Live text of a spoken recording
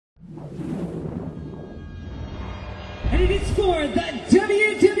And it is for the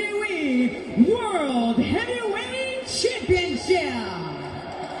WWE World Heavyweight Championship.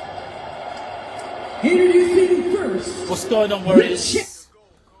 Introducing first. What's going on, Warriors?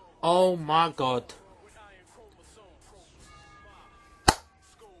 Oh my God.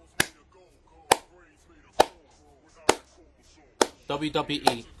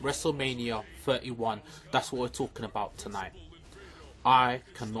 WWE WrestleMania 31. That's what we're talking about tonight. I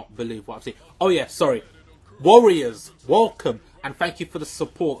cannot believe what I've seen. Oh yeah, sorry. Warriors, welcome and thank you for the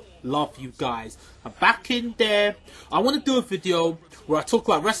support. Love you guys. I'm back in there. I want to do a video where I talk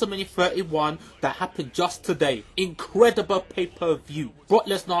about WrestleMania 31 that happened just today. Incredible pay-per-view. Brock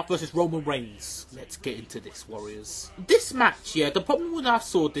Lesnar versus Roman Reigns. Let's get into this, Warriors. This match, yeah, the problem when I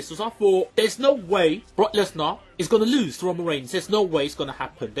saw this was I thought there's no way Brock Lesnar is going to lose to Roman Reigns. There's no way it's going to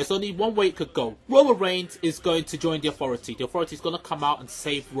happen. There's only one way it could go. Roman Reigns is going to join the Authority. The Authority is going to come out and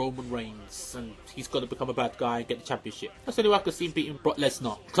save Roman Reigns. And he's going to become a bad guy and get the championship. That's the only way I could see him beating Brock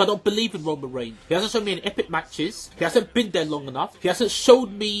Lesnar. Because I don't believe in Roman Reigns. He hasn't shown me any epic matches. He hasn't been there long enough. He hasn't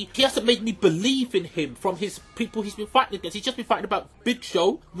showed me, he hasn't made me believe in him from his people he's been fighting against. He's just been fighting about Big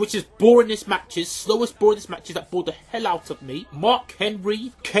Show, which is boringest matches, slowest boringest matches that bore the hell out of me. Mark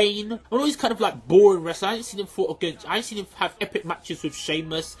Henry, Kane, all these kind of like boring wrestlers. I ain't seen him fought against, I ain't seen him have epic matches with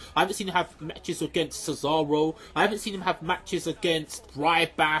Sheamus. I haven't seen him have matches against Cesaro. I haven't seen him have matches against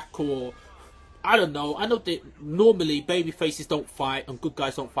Ryback or I don't know. I know that normally baby faces don't fight and good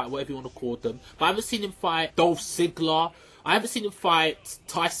guys don't fight, whatever you want to call them. But I haven't seen him fight Dolph Ziggler. I haven't seen him fight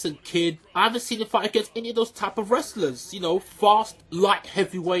Tyson Kidd. I haven't seen him fight against any of those type of wrestlers. You know, fast, light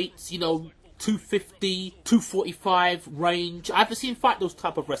heavyweights, you know, 250, 245 range. I haven't seen him fight those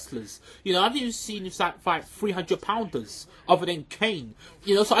type of wrestlers. You know, I haven't even seen him fight 300-pounders other than Kane.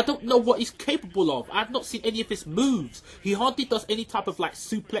 You know, so I don't know what he's capable of. I've not seen any of his moves. He hardly does any type of like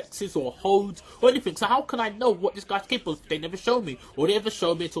suplexes or holds or anything. So how can I know what this guy's capable of? They never show me. All they ever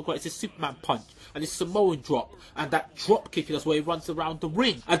show me and talk about is his Superman punch and his Samoan drop and that drop kick he does where he runs around the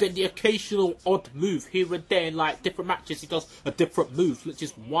ring. And then the occasional odd move here and there in like different matches. He does a different move, which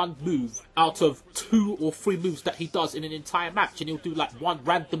is one move out of 2 or 3 moves that he does in an entire match, and he'll do like one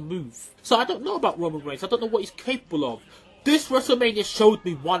random move. So I don't know about Roman Reigns. I don't know what he's capable of. This WrestleMania showed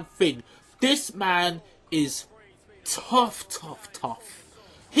me one thing. This man is tough, tough, tough.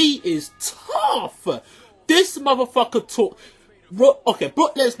 He is tough. This motherfucker took... Okay,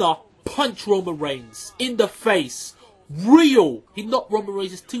 Brock Lesnar punched Roman Reigns in the face. Real. He knocked Roman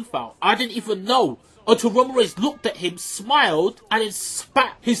Reigns' tooth out. I didn't even know until Roman Reigns looked at him, smiled, and then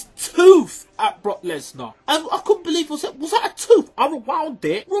spat his tooth at Brock Lesnar. And I couldn't believe, was that a tooth? I rewound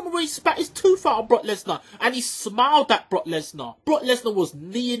it. Roman Reigns spat his tooth out on Brock Lesnar, and he smiled at Brock Lesnar. Brock Lesnar was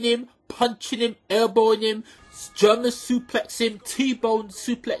kneeing him, punching him, elbowing him, German suplexing him, T-bone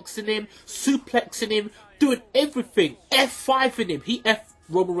suplexing him, doing everything. F5ing him. He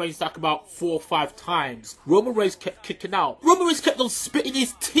Roman Reigns like about 4 or 5 times. Roman Reigns kept kicking out. Roman Reigns kept on spitting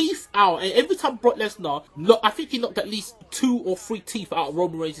his teeth out. And every time Brock Lesnar, I think he knocked at least 2 or 3 teeth out of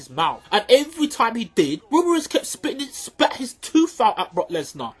Roman Reigns' mouth. And every time he did, Roman Reigns kept spat his tooth out at Brock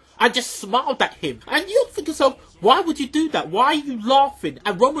Lesnar. I just smiled at him. And you think to yourself, why would you do that? Why are you laughing?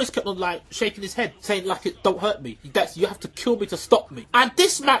 And Roman Reigns kept on like shaking his head, saying like, it don't hurt me. You have to kill me to stop me. And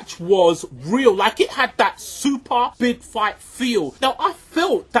this match was real. Like it had that super big fight feel. Now I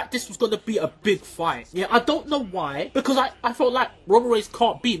felt that this was going to be a big fight. Yeah, I don't know why. Because I felt like Roman Reigns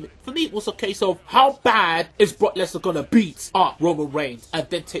can't beat me. For me, it was a case of how bad is Brock Lesnar going to beat up Roman Reigns and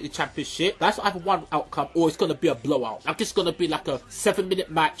then take the championship. That's either one outcome or it's going to be a blowout. Like it's going to be like a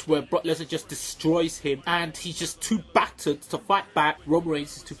 7-minute match where Brock Lesnar just destroys him and he's just too battered to fight back. Roman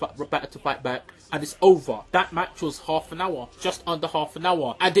Reigns is too battered to fight back. And it's over. That match was half an hour. Just under half an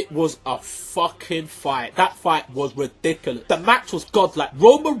hour. And it was a fucking fight. That fight was ridiculous. The match was godlike.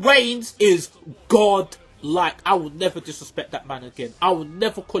 Roman Reigns is godlike. I will never disrespect that man again. I will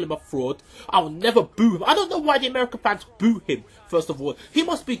never call him a fraud. I will never boo him. I don't know why the American fans boo him, first of all. He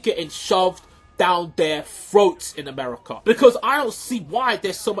must be getting shoved down their throats in America, because I don't see why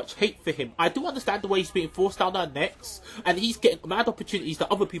there's so much hate for him. I do understand the way he's being forced down our necks and he's getting mad opportunities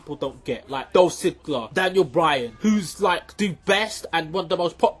that other people don't get, like Dolph Ziggler, Daniel Bryan, who's like the best and one of the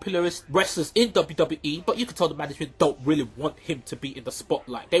most popularist wrestlers in WWE, but you can tell the management don't really want him to be in the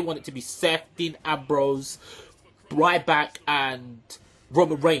spotlight. They want it to be Seth, Dean Ambrose, Ryback and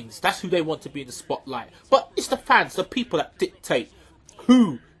Roman Reigns. That's who they want to be in the spotlight. But it's the fans, the people that dictate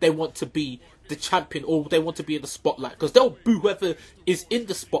who they want to be the champion or they want to be in the spotlight, because they'll boo whoever is in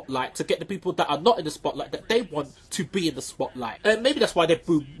the spotlight to get the people that are not in the spotlight that they want to be in the spotlight. And maybe that's why they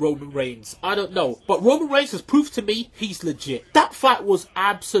boo Roman Reigns. I don't know. But Roman Reigns has proved to me he's legit. That fight was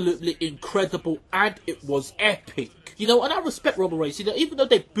absolutely incredible and it was epic. sick. You know, and I respect Roman Reigns. You know, even though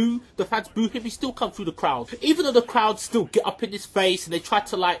the fans boo him, he still comes through the crowd. Even though the crowd still get up in his face and they try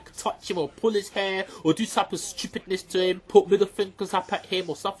to like touch him or pull his hair or do type of stupidness to him, put middle fingers up at him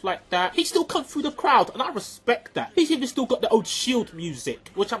or stuff like that, he still comes through the crowd, and I respect that. He's even still got the old Shield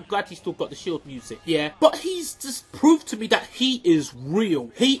music, which I'm glad he's still got the Shield music. Yeah, but he's just proved to me that he is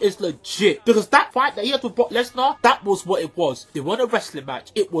real. He is legit, because that fight that he had with Brock Lesnar, that was what it was. They won a wrestling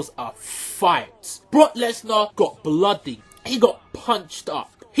match. It was a fight. Brock Lesnar got bloody. He got punched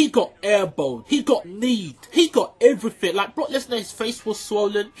up. He got elbowed. He got kneed. He got everything. Like, Brock Lesnar, his face was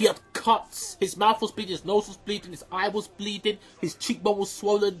swollen. He had cuts. His mouth was bleeding. His nose was bleeding. His eye was bleeding. His cheekbone was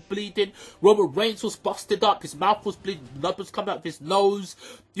swollen, bleeding. Roman Reigns was busted up. His mouth was bleeding. Blood was coming out of his nose.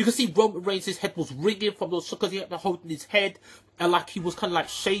 You can see Roman Reigns, his head was ringing from those because he had to hold in his head. And like, he was kind of like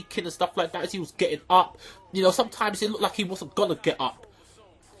shaking and stuff like that as he was getting up. You know, sometimes it looked like he wasn't gonna get up.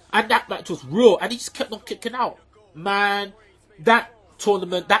 And that match was real. And he just kept on kicking out. Man, that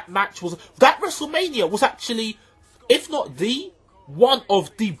tournament, that WrestleMania was actually, if not the, one of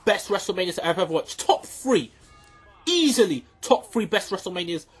the best WrestleManias I've ever watched. Top 3. Easily top 3 best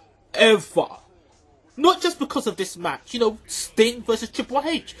WrestleManias ever. Not just because of this match. You know, Sting versus Triple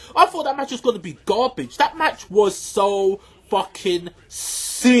H. I thought that match was going to be garbage. That match was so fucking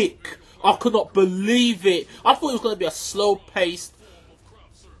sick. I could not believe it. I thought it was going to be a slow-paced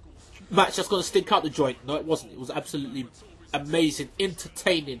match that's going to stink out the joint. No, it wasn't. It was absolutely amazing,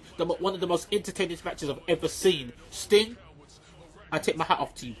 entertaining. One of the most entertaining matches I've ever seen. Sting, I take my hat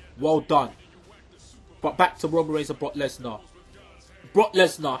off to you. Well done. But back to Roman Reigns and Brock Lesnar. Brock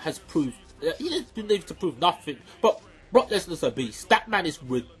Lesnar has proved, he didn't need to prove nothing, but Brock Lesnar's a beast. That man is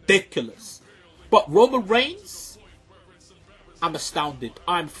ridiculous. But Roman Reigns, I'm astounded.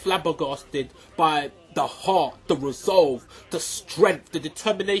 I'm flabbergasted by the heart, the resolve, the strength, the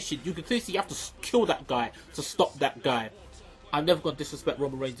determination. You can clearly see you have to kill that guy to stop that guy. I'm never going to disrespect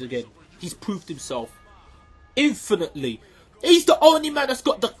Roman Reigns again. He's proved himself infinitely. He's the only man that's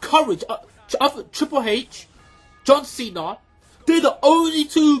got the courage. Triple H, John Cena, they're the only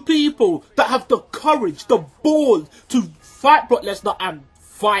 2 people that have the courage, the balls to fight Brock Lesnar and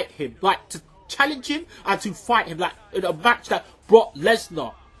fight him. Like, to challenge him and to fight him. Like, in a match that Brock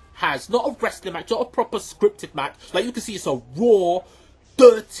Lesnar has. Not a wrestling match, not a proper scripted match. Like, you can see it's a raw,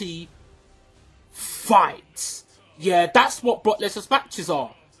 dirty fight. Yeah, that's what Brock Lesnar's matches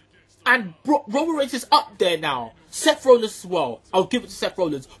are. And Roman Reigns is up there now. Seth Rollins as well. I'll give it to Seth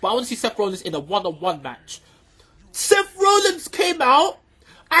Rollins. But I want to see Seth Rollins in a one-on-one match. Seth Rollins came out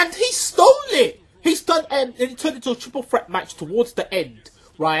and he stole it. He's done, and he turned into a triple threat match towards the end,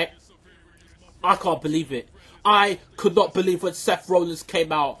 right? I can't believe it. I could not believe when Seth Rollins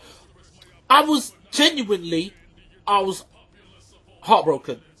came out. I was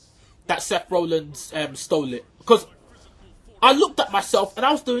heartbroken that Seth Rollins stole it. Because I looked at myself and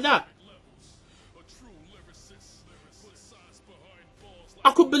I was doing that.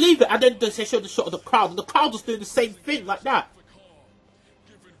 I couldn't believe it. And then they showed the shot of the crowd, and the crowd was doing the same thing like that.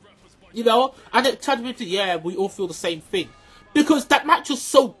 You know? And it turned me to, yeah, we all feel the same thing. Because that match was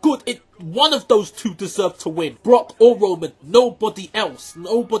so good, one of those 2 deserved to win. Brock or Roman, nobody else.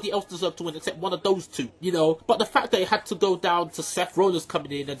 Nobody else deserved to win except one of those 2, you know. But the fact that it had to go down to Seth Rollins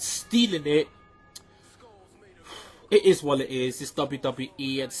coming in and stealing it, it is what it is. It's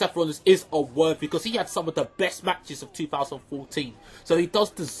WWE, and Seth Rollins is a worthy, because he had some of the best matches of 2014. So he does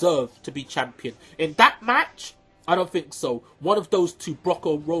deserve to be champion. In that match, I don't think so. One of those 2, Brock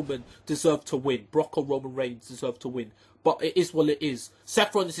or Roman, deserve to win. Brock or Roman Reigns deserve to win. But it is what it is.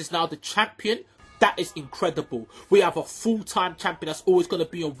 Seth Rollins is now the champion. That is incredible. We have a full-time champion that's always going to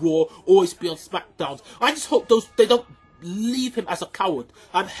be on Raw, always be on SmackDown. I just hope they don't leave him as a coward.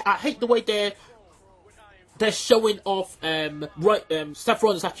 And I hate the way they're showing off Seth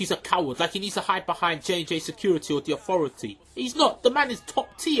Rollins like he's a coward, like he needs to hide behind J&J Security or the Authority. He's not. The man is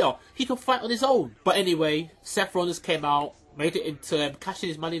top tier. He can fight on his own. But anyway, Seth Rollins came out, made it into cashing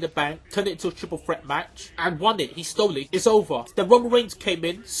his Money in the Bank, turned it into a triple threat match, and won it. He stole it. It's over. Then Roman Reigns came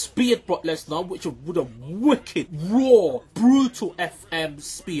in, speared Brock Lesnar, which was a wicked, raw, brutal FM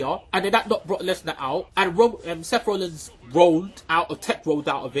spear, and then that knocked Brock Lesnar out, and Seth Rollins rolled out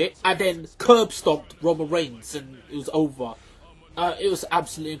of it, and then curb stomped Roman Reigns, and it was over. It was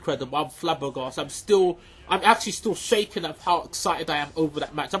absolutely incredible. I'm flabbergasted. I'm actually still shaken of how excited I am over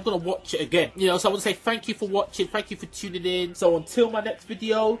that match. I'm going to watch it again. You know, so I want to say thank you for watching. Thank you for tuning in. So until my next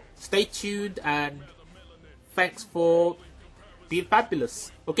video, stay tuned and thanks for being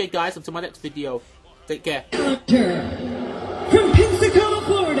fabulous. Okay, guys, until my next video. Take care. From Pensacola,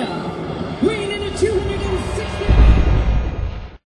 Florida.